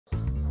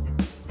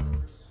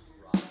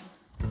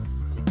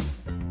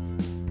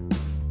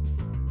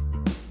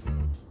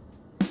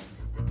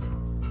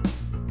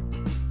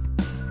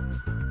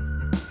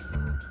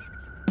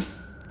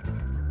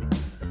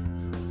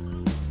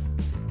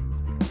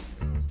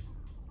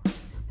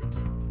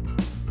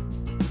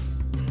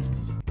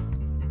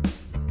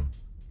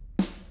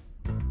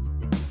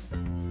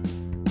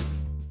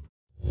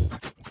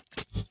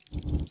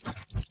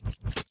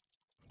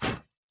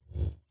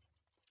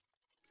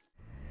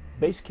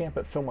Base camp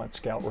at Philmont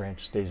Scout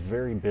Ranch stays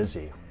very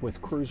busy, with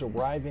crews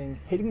arriving,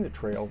 hitting the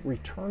trail,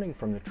 returning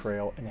from the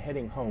trail, and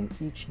heading home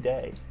each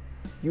day.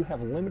 You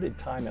have limited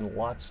time and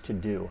lots to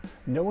do.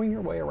 Knowing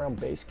your way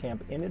around base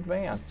camp in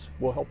advance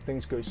will help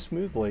things go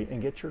smoothly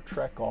and get your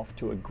trek off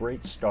to a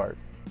great start.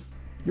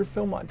 Your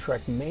Philmont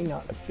trek may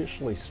not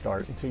officially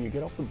start until you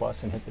get off the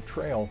bus and hit the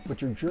trail,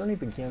 but your journey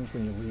begins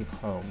when you leave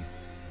home.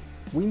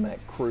 We met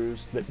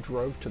crews that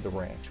drove to the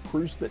ranch,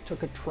 crews that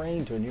took a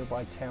train to a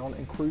nearby town,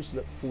 and crews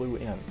that flew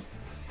in.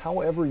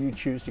 However you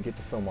choose to get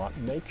to Philmont,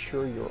 make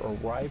sure your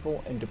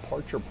arrival and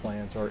departure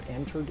plans are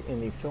entered in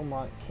the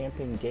Philmont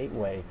Camping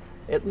Gateway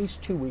at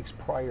least 2 weeks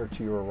prior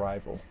to your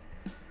arrival.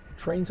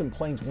 Trains and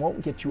planes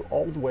won't get you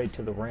all the way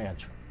to the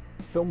ranch.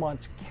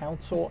 Philmont's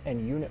Council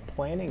and Unit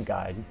Planning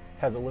Guide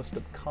has a list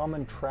of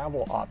common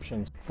travel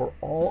options. For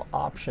all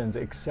options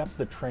except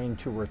the train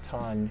to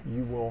Raton,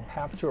 you will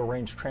have to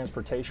arrange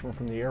transportation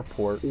from the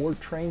airport or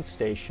train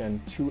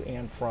station to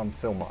and from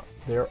Philmont.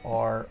 There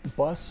are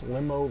bus,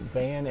 limo,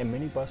 van, and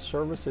minibus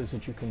services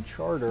that you can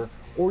charter,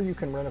 or you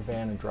can rent a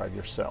van and drive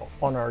yourself.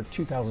 On our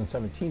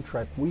 2017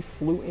 trek, we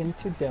flew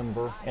into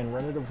Denver and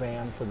rented a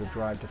van for the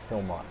drive to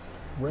Philmont.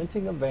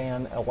 Renting a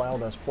van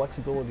allowed us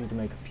flexibility to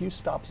make a few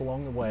stops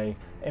along the way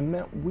and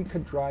meant we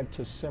could drive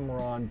to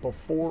Cimarron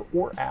before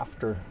or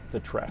after the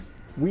trek.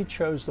 We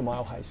chose the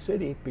Mile High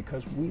City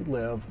because we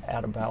live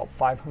at about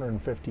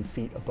 550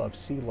 feet above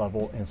sea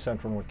level in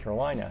central North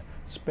Carolina.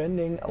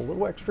 Spending a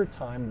little extra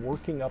time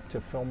working up to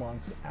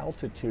Philmont's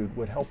altitude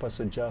would help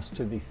us adjust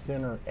to the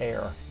thinner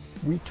air.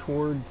 We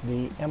toured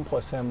the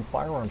M+M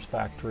firearms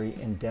factory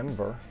in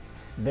Denver,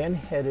 then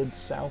headed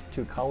south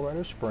to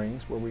Colorado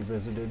Springs, where we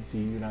visited the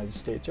United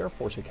States Air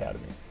Force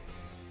Academy.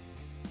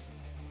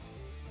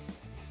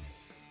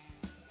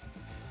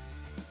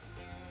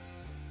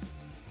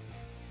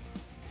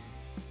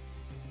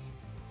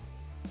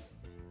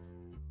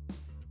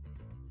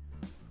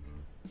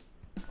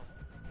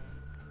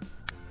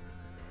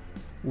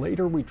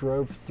 Later, we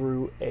drove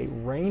through a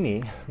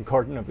rainy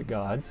Garden of the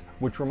Gods,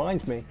 which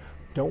reminds me,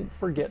 don't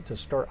forget to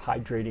start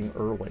hydrating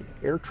early.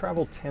 Air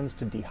travel tends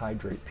to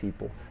dehydrate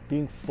people.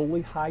 Being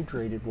fully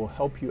hydrated will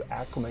help you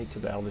acclimate to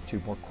the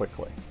altitude more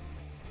quickly.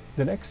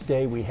 The next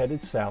day we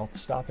headed south,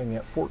 stopping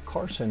at Fort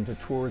Carson to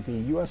tour the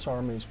U.S.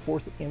 Army's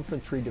 4th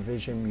Infantry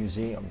Division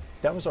Museum.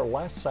 That was our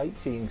last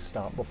sightseeing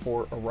stop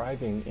before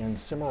arriving in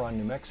Cimarron,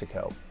 New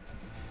Mexico.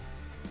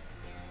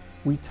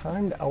 We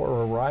timed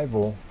our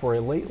arrival for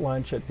a late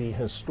lunch at the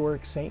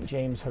historic St.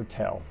 James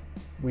Hotel.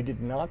 We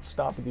did not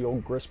stop at the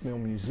old Gristmill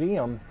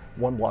Museum,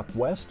 1 block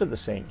west of the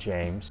St.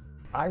 James.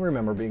 I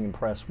remember being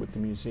impressed with the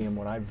museum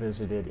when I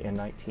visited in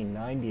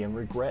 1990 and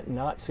regret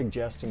not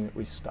suggesting that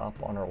we stop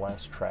on our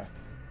last trek.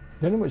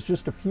 Then it was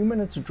just a few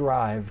minutes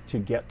drive to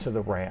get to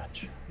the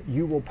ranch.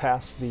 You will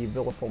pass the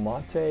Villa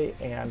Philmont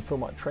and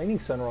Philmont Training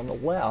Center on the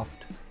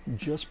left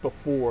just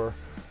before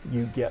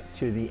you get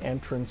to the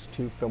entrance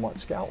to Philmont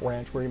Scout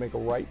Ranch, where you make a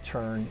right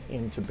turn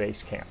into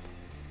base camp.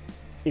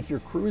 If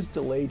your crew is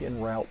delayed en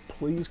route,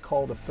 please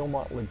call the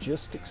Philmont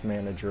Logistics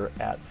Manager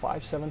at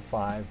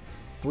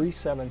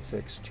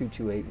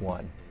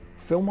 575-376-2281.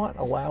 Philmont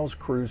allows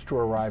crews to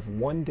arrive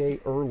 1 day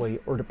early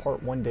or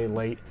depart 1 day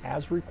late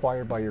as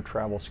required by your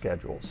travel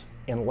schedules.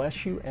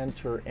 Unless you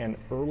enter an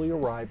early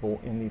arrival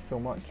in the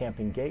Philmont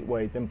Camping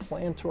Gateway, then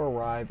plan to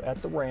arrive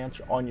at the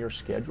ranch on your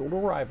scheduled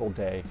arrival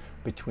day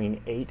between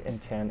 8 and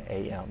 10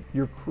 a.m.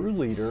 Your crew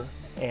leader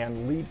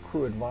and lead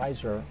crew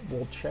advisor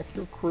will check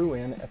your crew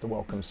in at the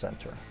Welcome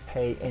Center,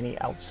 pay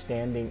any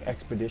outstanding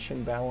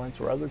expedition balance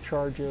or other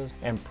charges,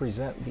 and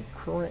present the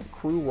current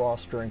crew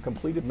roster and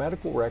completed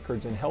medical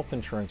records and health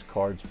insurance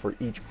cards for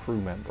each crew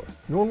member.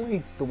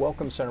 Normally, the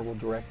Welcome Center will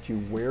direct you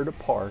where to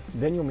park,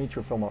 then you'll meet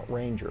your Philmont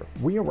Ranger.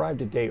 We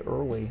arrived a day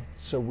early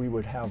so we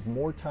would have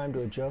more time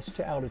to adjust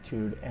to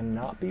altitude and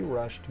not be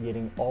rushed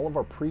getting all of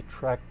our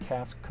pre-trek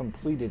tasks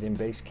completed in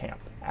base camp.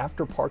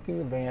 After parking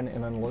the van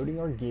and unloading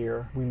our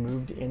gear, we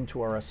moved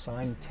into our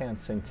assigned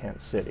tents in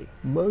Tent City.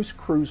 Most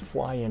crews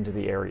fly into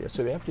the area,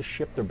 so they have to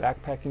ship their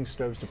backpacking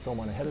stoves to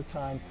Philmont ahead of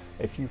time.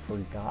 If you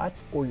forgot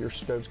or your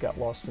stoves got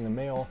lost in the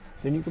mail,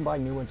 then you can buy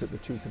new ones at the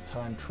Tooth of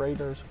Time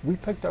Traders. We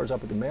picked ours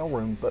up at the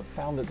mailroom, but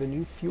found that the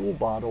new fuel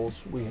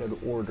bottles we had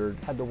ordered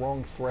had the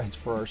wrong threads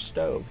for our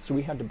stove, so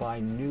we had to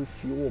buy new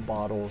fuel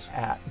bottles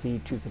at the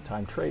Tooth of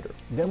Time Traders.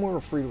 Then we were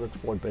free to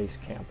explore base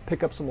camp,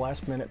 pick up some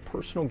last-minute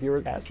personal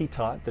gear at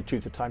T-Tot, the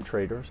Tooth of Time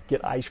Traders,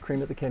 get ice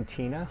cream at the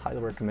cantina,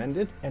 highly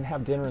recommended, and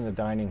have dinner in the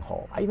dining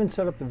hall. I even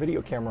set up the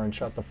video camera and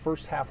shot the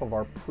first half of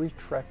our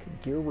pre-trek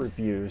gear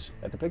reviews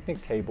at the picnic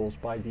tables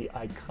by the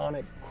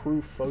iconic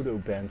crew photo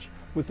bench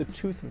with the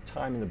Tooth of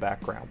Time in the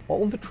background.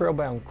 All of the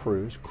trailbound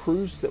crews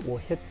that will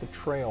hit the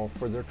trail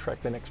for their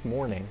trek the next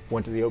morning,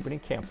 went to the opening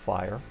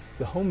campfire.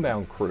 The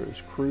homebound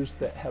crews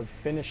that have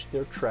finished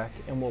their trek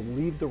and will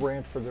leave the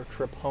ranch for their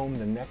trip home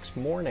the next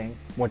morning,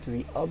 went to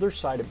the other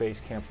side of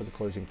base camp for the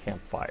closing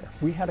campfire.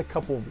 We had a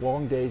couple of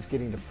long days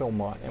getting to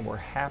Philmont and we're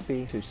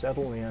happy to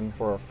settle in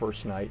for our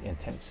first night in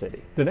Tent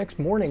City. The next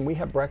morning we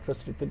had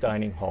breakfast at the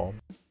dining hall.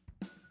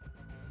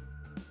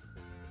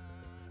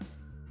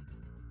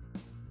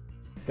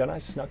 Then I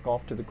snuck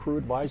off to the crew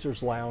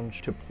advisor's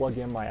lounge to plug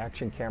in my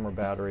action camera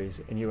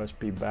batteries and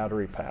USB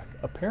battery pack.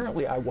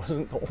 Apparently I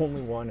wasn't the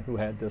only one who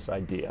had this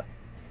idea.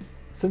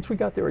 Since we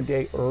got there a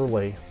day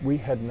early, we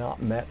had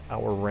not met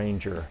our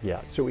ranger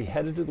yet. So we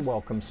headed to the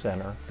Welcome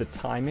Center. The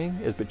timing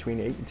is between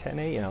 8 and 10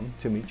 a.m.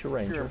 to meet your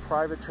ranger. If you're in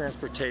private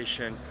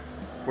transportation,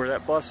 where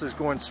that bus is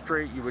going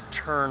straight, you would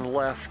turn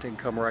left and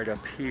come right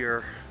up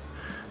here.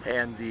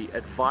 And the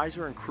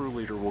advisor and crew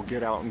leader will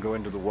get out and go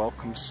into the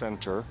Welcome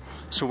Center.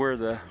 So where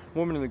the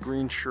woman in the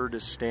green shirt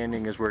is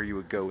standing is where you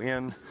would go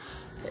in,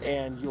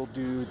 and you'll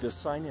do the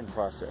sign-in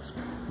process.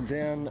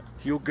 Then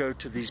you'll go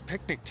to these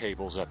picnic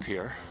tables up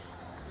here.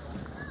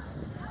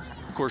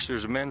 Of course,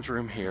 there's a men's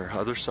room here.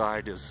 Other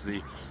side is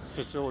the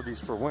facilities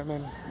for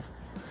women.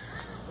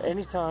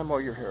 Anytime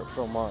while you're here at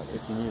Philmont,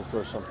 if you need to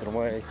throw something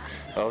away,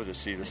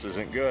 see, this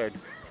isn't good.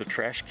 The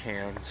trash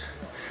cans,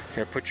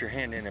 here, put your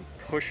hand in and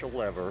push a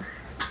lever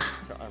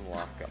to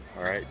unlock them.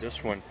 All right,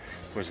 this one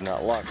was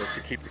not locked. That's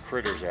to keep the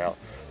critters out.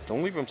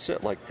 Don't leave them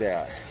sit like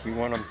that. You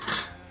want them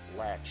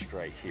latched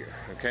right here,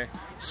 okay?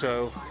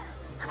 So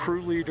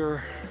crew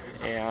leader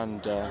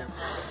and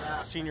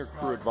senior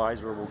crew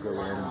advisor will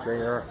go in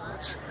there.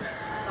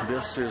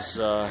 This is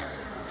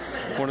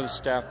one of the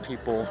staff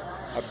people.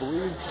 I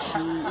believe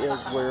she is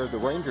where the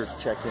rangers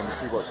check in to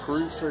see what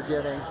crews they're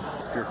getting.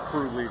 Your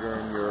crew leader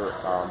and your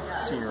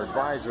senior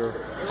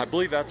advisor, I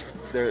believe that's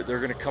they're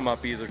going to come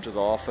up either to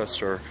the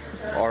office or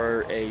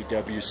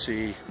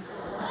RAWC,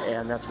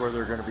 and that's where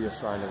they're going to be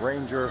assigned a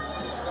ranger.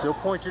 They'll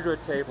point you to a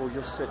table,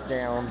 you'll sit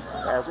down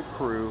as a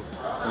crew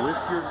with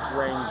your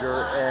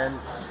ranger, and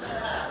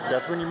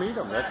that's when you meet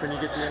them. That's when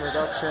you get the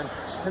introduction,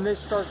 and they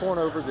start going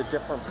over the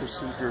different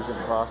procedures and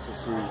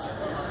processes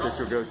that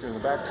you'll go through in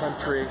the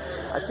backcountry.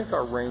 I think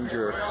our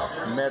ranger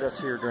met us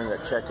here during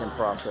that check-in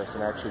process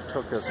and actually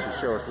took us to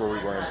show us where we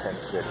were in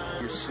Tent City.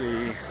 You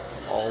see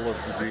all of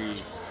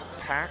the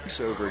packs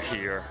over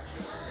here.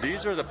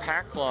 These are the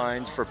pack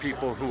lines for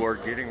people who are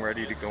getting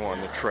ready to go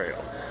on the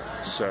trail.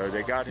 So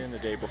they got in the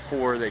day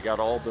before, they got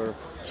all their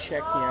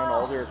check-in,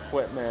 all their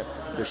equipment,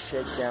 the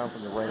shakedown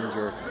from the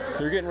ranger.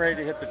 They're getting ready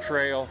to hit the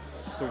trail.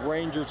 The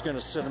ranger's going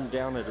to sit them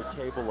down at a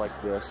table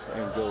like this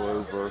and go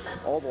over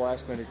all the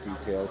last minute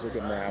details, look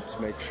at maps,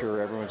 make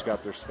sure everyone's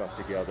got their stuff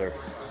together.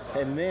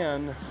 And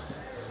then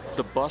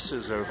the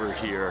buses over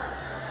here,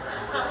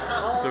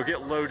 they'll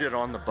get loaded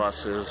on the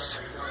buses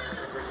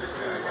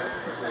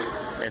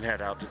and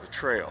head out to the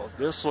trail.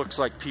 This looks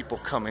like people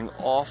coming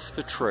off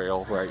the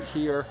trail right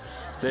here.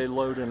 They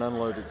load and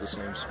unload at the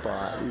same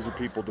spot. These are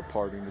people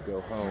departing to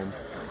go home.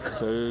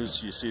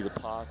 Those, you see the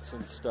pots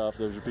and stuff,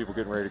 those are people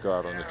getting ready to go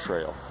out on the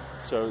trail.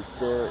 So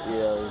there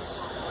is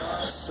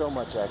so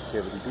much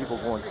activity. People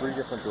going 3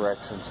 different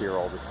directions here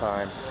all the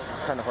time.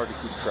 Kind of hard to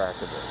keep track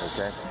of it,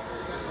 okay?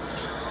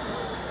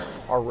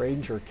 Our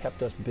ranger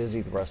kept us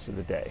busy the rest of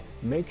the day.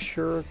 Make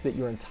sure that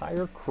your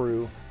entire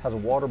crew has a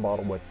water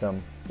bottle with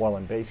them while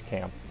in base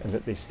camp and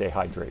that they stay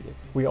hydrated.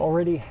 We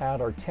already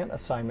had our tent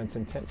assignments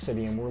in Tent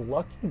City, and we're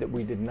lucky that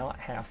we did not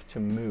have to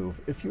move.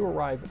 If you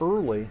arrive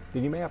early,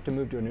 then you may have to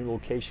move to a new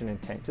location in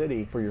Tent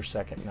City for your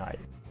second night.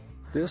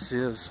 This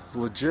is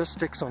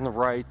logistics on the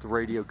right, the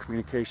radio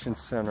communications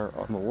center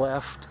on the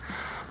left.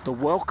 The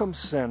Welcome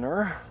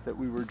Center that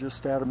we were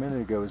just at a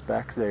minute ago is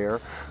back there.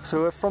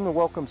 So if from the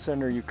Welcome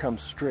Center you come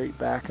straight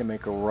back and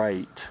make a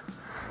right,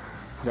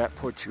 that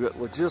puts you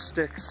at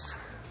logistics.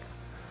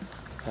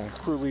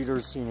 Crew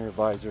leaders, senior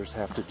advisors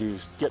have to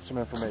get some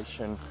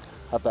information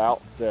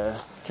about the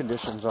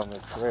conditions on the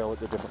trail at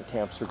the different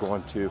camps they're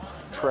going to.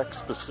 Trek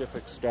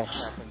specific stuff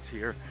happens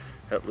here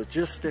at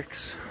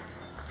logistics.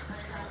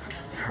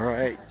 All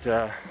right,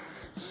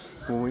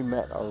 when we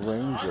met our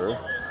ranger,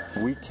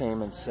 we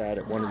came and sat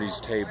at one of these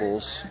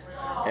tables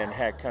and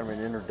had kind of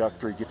an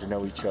introductory get to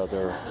know each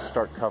other,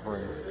 start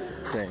covering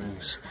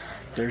things.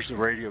 There's the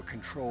radio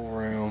control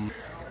room.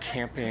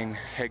 Camping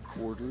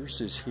headquarters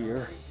is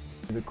here.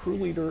 The crew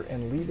leader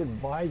and lead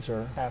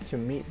advisor have to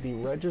meet the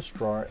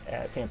registrar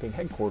at camping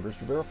headquarters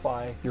to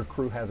verify your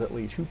crew has at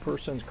least 2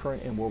 persons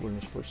current in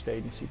wilderness first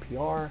aid and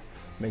CPR.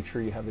 Make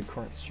sure you have the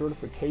current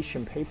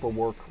certification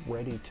paperwork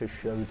ready to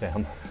show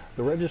them.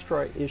 The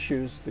registrar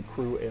issues the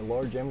crew a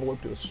large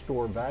envelope to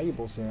store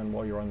valuables in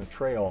while you're on the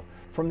trail.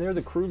 From there,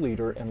 the crew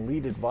leader and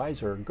lead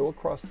advisor go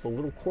across the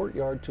little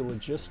courtyard to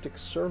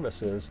logistics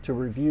services to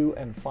review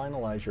and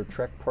finalize your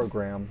trek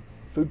program,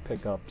 food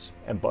pickups,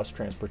 and bus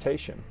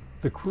transportation.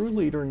 The crew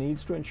leader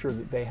needs to ensure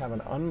that they have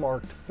an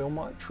unmarked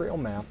Philmont trail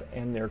map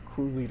and their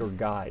crew leader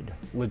guide.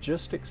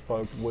 Logistics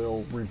folk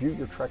will review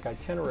your trek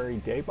itinerary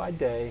day by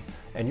day,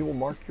 and you will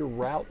mark your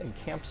route and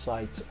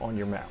campsites on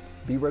your map.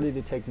 Be ready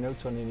to take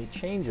notes on any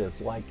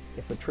changes, like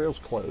if a trail's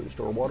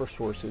closed or a water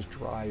source is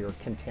dry or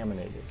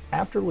contaminated.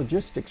 After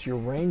logistics, your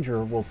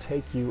ranger will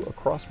take you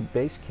across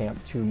base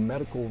camp to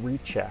medical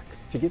recheck.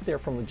 To get there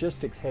from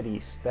logistics, head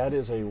east. That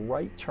is a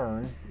right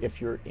turn if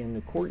you're in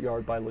the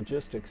courtyard by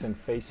logistics and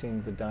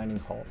facing the dining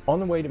hall. On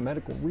the way to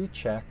medical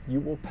recheck,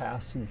 you will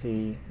pass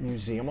the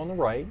museum on the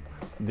right,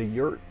 the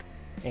yurt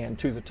and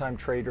To the Time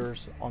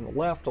Traders on the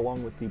left,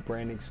 along with the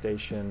branding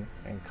station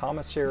and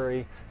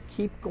commissary.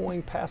 Keep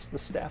going past the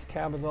staff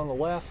cabins on the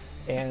left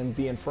and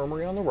the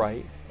infirmary on the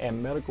right,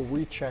 and medical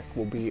recheck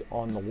will be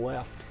on the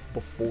left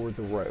before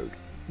the road.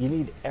 You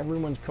need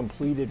everyone's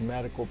completed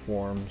medical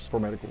forms for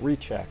medical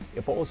recheck.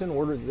 If all is in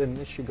order, then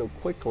this should go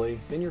quickly.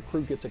 Then your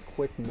crew gets a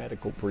quick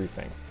medical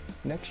briefing.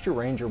 Next, your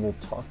ranger will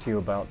talk to you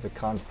about the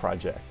cons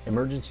project,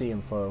 emergency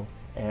info,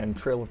 and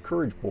Trail of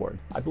Courage board.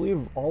 I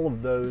believe all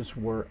of those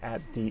were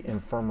at the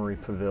infirmary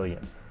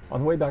pavilion.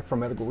 On the way back from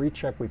medical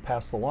recheck, we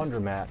passed the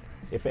laundromat.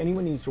 If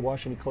anyone needs to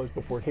wash any clothes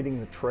before hitting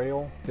the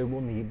trail, they will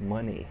need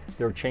money.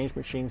 There are change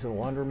machines in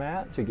the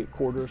laundromat to get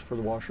quarters for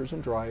the washers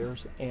and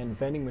dryers, and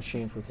vending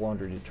machines with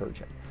laundry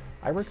detergent.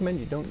 I recommend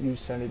you don't use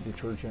scented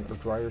detergent or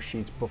dryer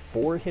sheets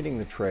before hitting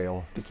the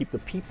trail to keep the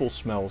people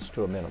smells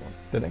to a minimum.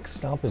 The next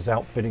stop is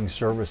outfitting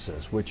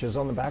services, which is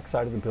on the back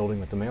side of the building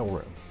with the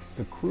mailroom.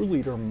 The crew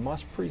leader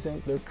must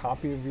present their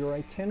copy of your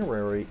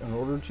itinerary in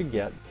order to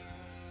get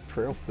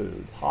trail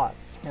food,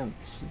 pots,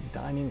 tents,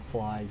 dining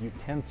fly,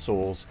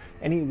 utensils,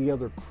 any of the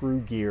other crew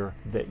gear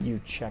that you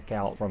check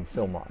out from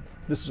Philmont.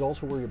 This is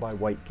also where you buy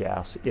white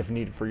gas if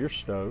needed for your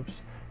stoves,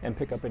 and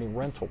pick up any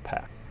rental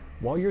pack.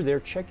 While you're there,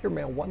 check your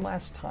mail one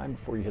last time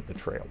before you hit the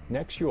trail.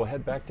 Next, you will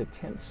head back to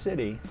Tent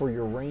City for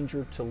your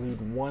ranger to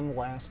lead one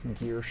last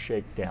gear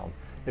shakedown.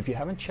 If you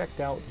haven't checked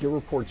out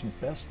Gear-Report's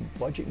Best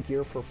Budget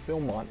Gear for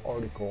Philmont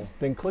article,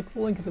 then click the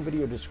link in the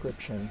video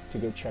description to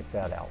go check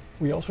that out.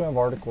 We also have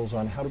articles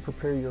on how to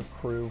prepare your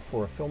crew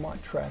for a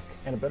Philmont trek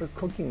and a better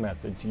cooking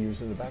method to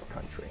use in the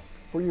backcountry.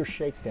 For your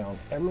shakedown,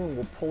 everyone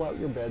will pull out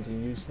your beds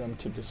and use them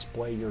to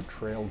display your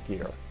trail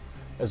gear.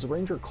 As the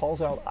ranger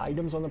calls out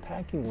items on the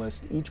packing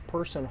list, each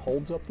person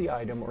holds up the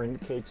item or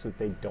indicates that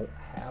they don't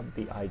have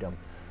the item.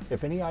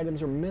 If any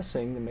items are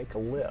missing, then make a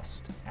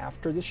list.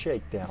 After the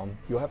shakedown,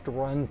 you'll have to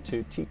run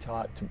to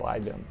T-Tot to buy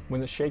them.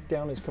 When the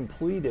shakedown is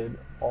completed,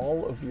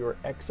 all of your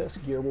excess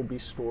gear will be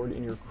stored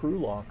in your crew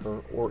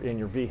locker or in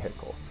your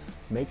vehicle.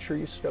 Make sure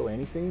you stow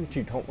anything that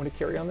you don't want to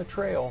carry on the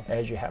trail,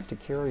 as you have to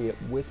carry it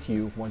with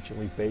you once you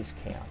leave base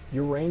camp.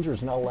 Your ranger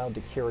is not allowed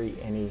to carry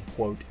any,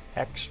 quote,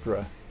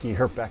 extra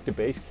gear back to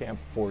base camp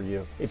for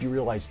you. If you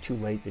realize too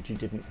late that you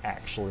didn't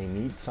actually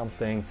need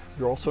something,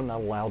 you're also not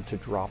allowed to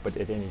drop it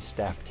at any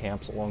staff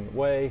camps along the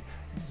way.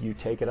 You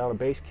take it out of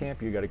base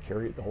camp, you got to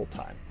carry it the whole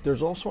time.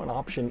 There's also an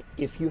option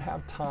if you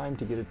have time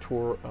to get a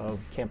tour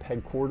of camp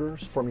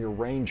headquarters from your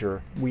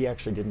ranger. We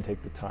actually didn't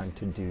take the time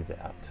to do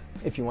that.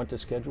 If you want to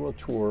schedule a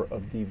tour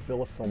of the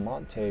Villa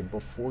Philmonte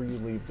before you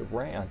leave the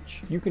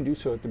ranch, you can do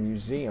so at the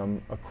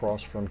museum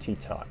across from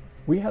T-Tot.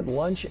 We had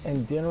lunch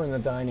and dinner in the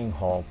dining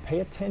hall. Pay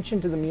attention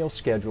to the meal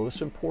schedule.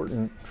 It's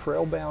important.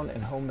 Trailbound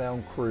and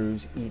homebound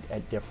crews eat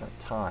at different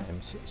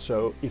times.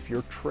 So if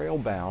you're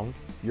trailbound,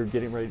 you're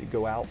getting ready to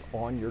go out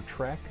on your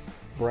trek,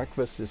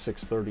 breakfast is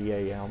 6:30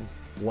 a.m.,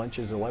 lunch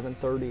is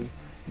 11:30,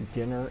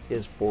 dinner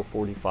is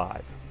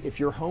 4:45. If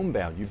you're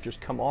homebound, you've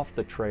just come off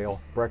the trail,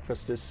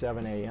 breakfast is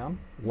 7 a.m.,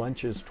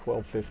 lunch is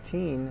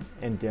 12:15,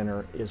 and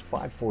dinner is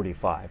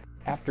 5:45.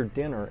 After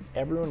dinner,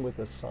 everyone with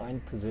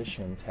assigned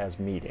positions has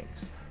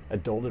meetings.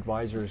 Adult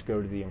advisors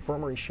go to the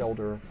infirmary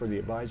shelter for the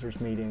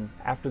advisors meeting.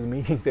 After the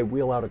meeting, they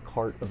wheel out a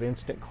cart of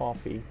instant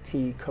coffee,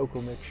 tea,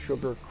 cocoa mix,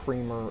 sugar,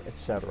 creamer,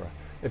 etc.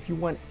 If you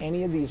want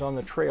any of these on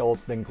the trail,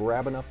 then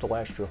grab enough to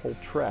last your whole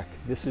trek.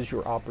 This is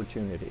your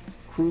opportunity.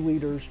 Crew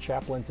leaders,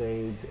 chaplains,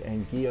 aides,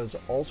 and guias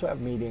also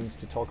have meetings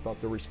to talk about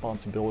their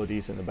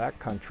responsibilities in the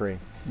backcountry.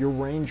 Your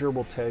ranger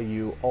will tell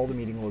you all the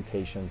meeting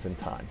locations and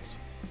times.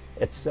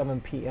 At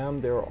 7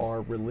 p.m. there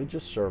are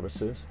religious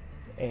services,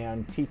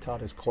 and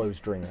T-Tot is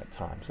closed during that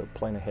time, so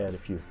plan ahead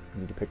if you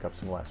need to pick up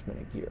some last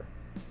minute gear.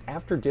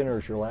 After dinner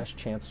is your last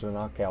chance to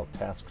knock out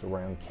tasks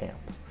around camp.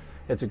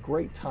 It's a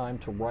great time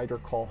to write or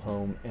call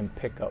home and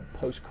pick up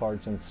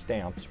postcards and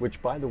stamps,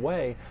 which, by the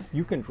way,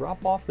 you can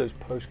drop off those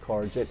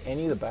postcards at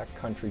any of the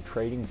backcountry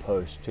trading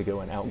posts to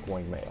go in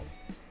outgoing mail.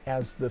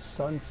 As the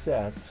sun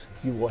sets,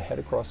 you will head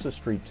across the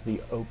street to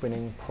the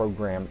opening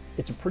program.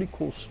 It's a pretty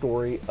cool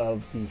story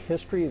of the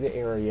history of the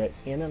area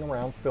in and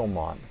around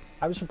Philmont.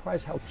 I was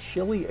surprised how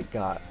chilly it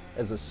got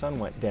as the sun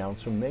went down,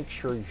 so make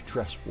sure you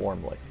dress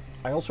warmly.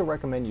 I also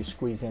recommend you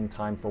squeeze in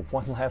time for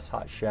one last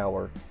hot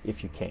shower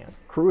if you can.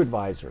 Crew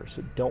advisors,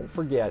 don't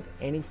forget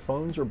any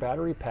phones or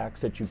battery packs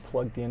that you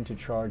plugged in to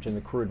charge in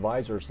the crew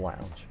advisors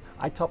lounge.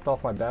 I topped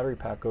off my battery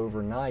pack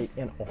overnight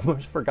and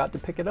almost forgot to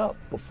pick it up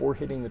before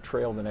hitting the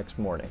trail the next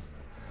morning.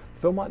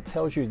 Philmont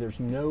tells you there's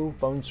no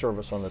phone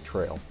service on the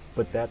trail,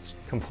 but that's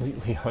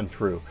completely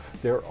untrue.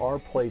 There are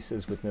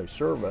places with no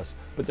service,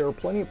 but there are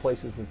plenty of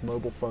places with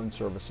mobile phone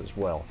service as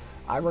well.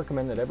 I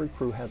recommend that every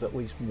crew has at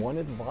least one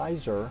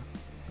advisor,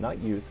 not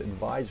youth,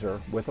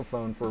 advisor with a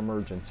phone for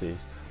emergencies,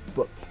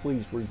 but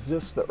please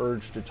resist the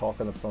urge to talk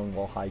on the phone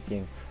while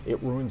hiking.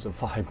 It ruins the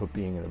vibe of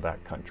being in the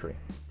backcountry.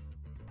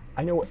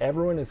 I know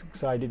everyone is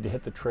excited to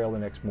hit the trail the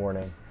next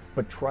morning,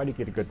 but try to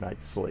get a good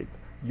night's sleep.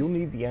 You'll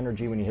need the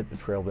energy when you hit the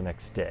trail the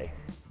next day.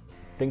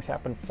 Things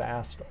happen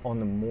fast on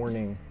the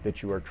morning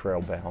that you are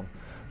trailbound.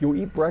 You'll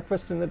eat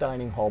breakfast in the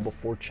dining hall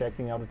before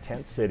checking out of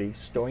Tent City,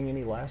 stowing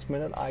any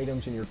last-minute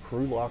items in your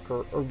crew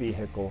locker or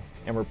vehicle,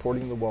 and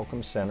reporting the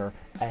Welcome Center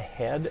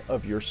ahead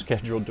of your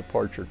scheduled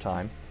departure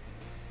time.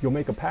 You'll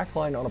make a pack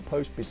line on a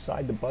post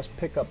beside the bus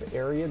pickup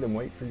area, then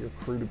wait for your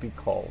crew to be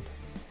called.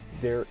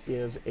 There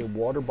is a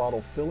water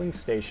bottle filling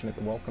station at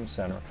the Welcome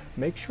Center.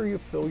 Make sure you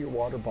fill your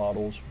water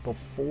bottles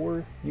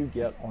before you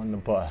get on the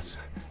bus.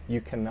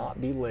 You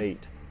cannot be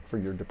late for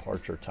your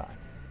departure time.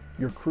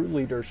 Your crew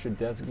leader should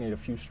designate a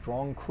few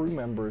strong crew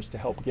members to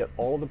help get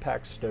all the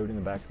packs stowed in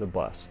the back of the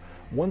bus.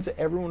 Once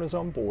everyone is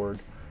on board,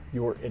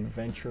 your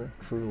adventure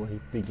truly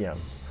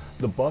begins.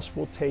 The bus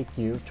will take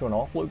you to an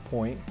offload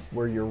point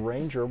where your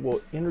ranger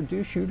will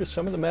introduce you to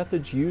some of the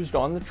methods used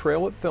on the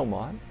trail at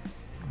Philmont.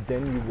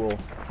 Then you will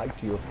hike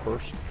to your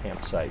first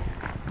campsite.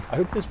 I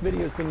hope this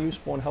video has been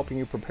useful in helping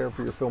you prepare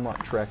for your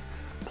Philmont trek.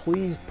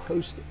 Please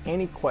post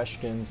any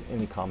questions in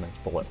the comments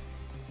below.